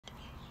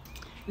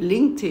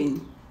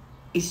LinkedIn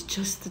is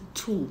just a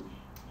tool.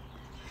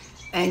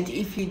 And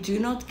if you do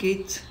not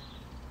get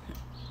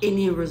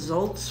any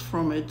results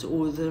from it,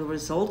 or the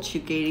results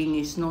you're getting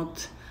is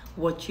not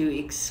what you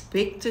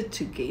expected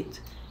to get,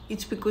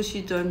 it's because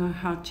you don't know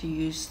how to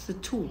use the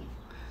tool.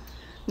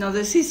 Now,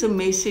 this is a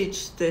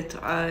message that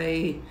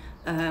I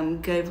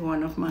gave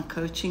one of my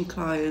coaching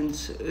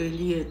clients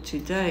earlier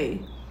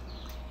today,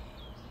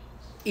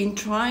 in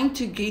trying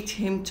to get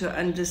him to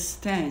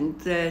understand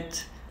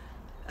that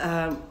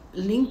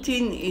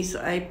LinkedIn is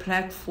a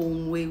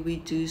platform where we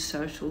do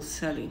social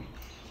selling.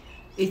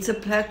 It's a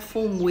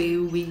platform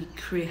where we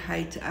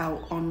create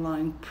our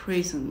online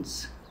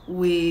presence,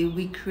 where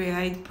we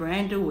create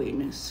brand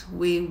awareness,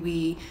 where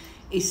we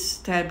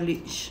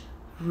establish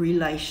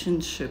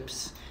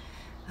relationships,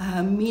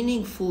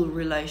 meaningful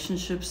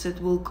relationships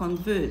that will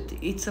convert.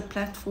 It's a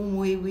platform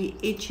where we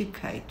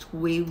educate,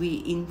 where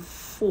we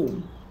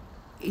inform.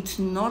 It's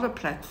not a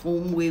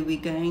platform where we're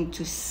going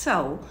to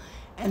sell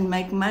and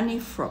make money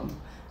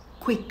from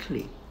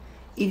quickly.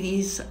 It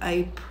is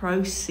a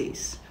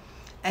process.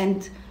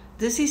 And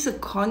this is a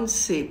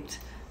concept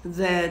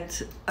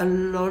that a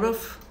lot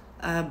of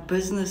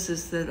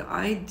businesses that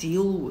I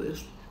deal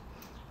with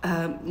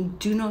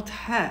do not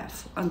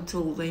have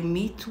until they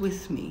meet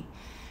with me.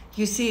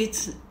 You see,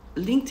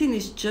 LinkedIn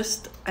is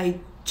just a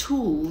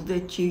tool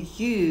that you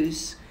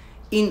use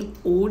in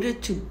order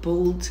to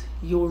build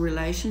your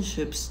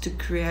relationships, to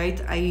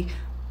create a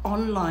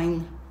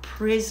online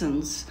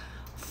presence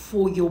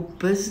for your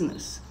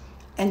business.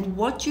 And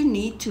what you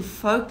need to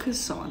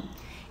focus on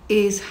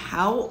is,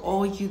 how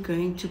are you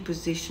going to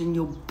position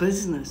your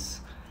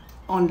business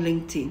on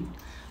LinkedIn?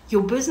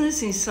 Your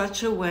business in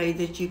such a way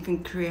that you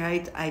can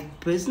create a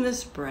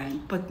business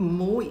brand, but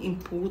more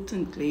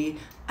importantly,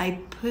 a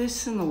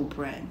personal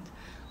brand,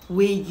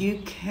 where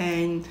you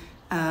can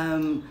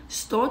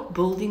start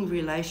building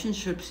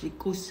relationships,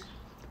 because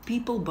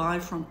people buy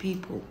from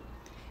people.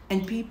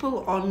 And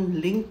people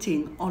on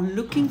LinkedIn are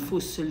looking for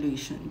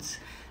solutions.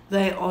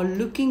 They are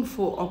looking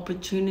for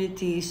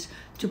opportunities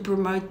to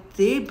promote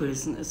their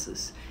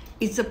businesses.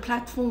 It's a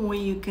platform where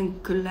you can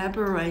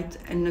collaborate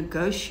and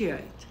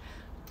negotiate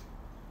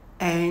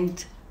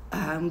and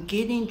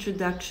get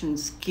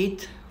introductions,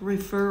 get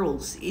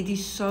referrals. It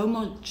is so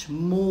much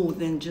more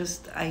than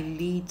just a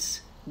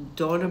leads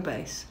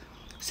database.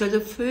 So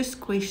the first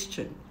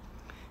question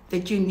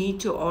that you need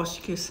to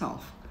ask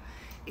yourself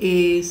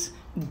is,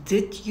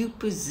 did you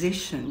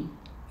position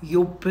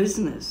your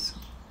business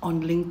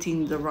on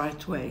LinkedIn the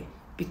right way?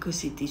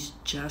 Because it is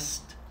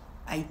just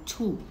a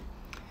tool.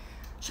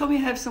 Shall we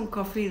have some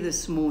coffee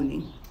this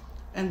morning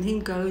and then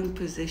go and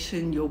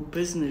position your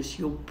business,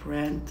 your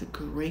brand, the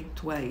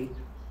correct way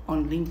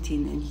on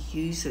LinkedIn and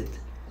use it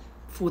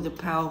for the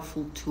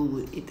powerful tool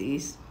it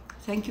is?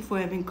 Thank you for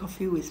having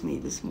coffee with me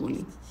this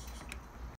morning.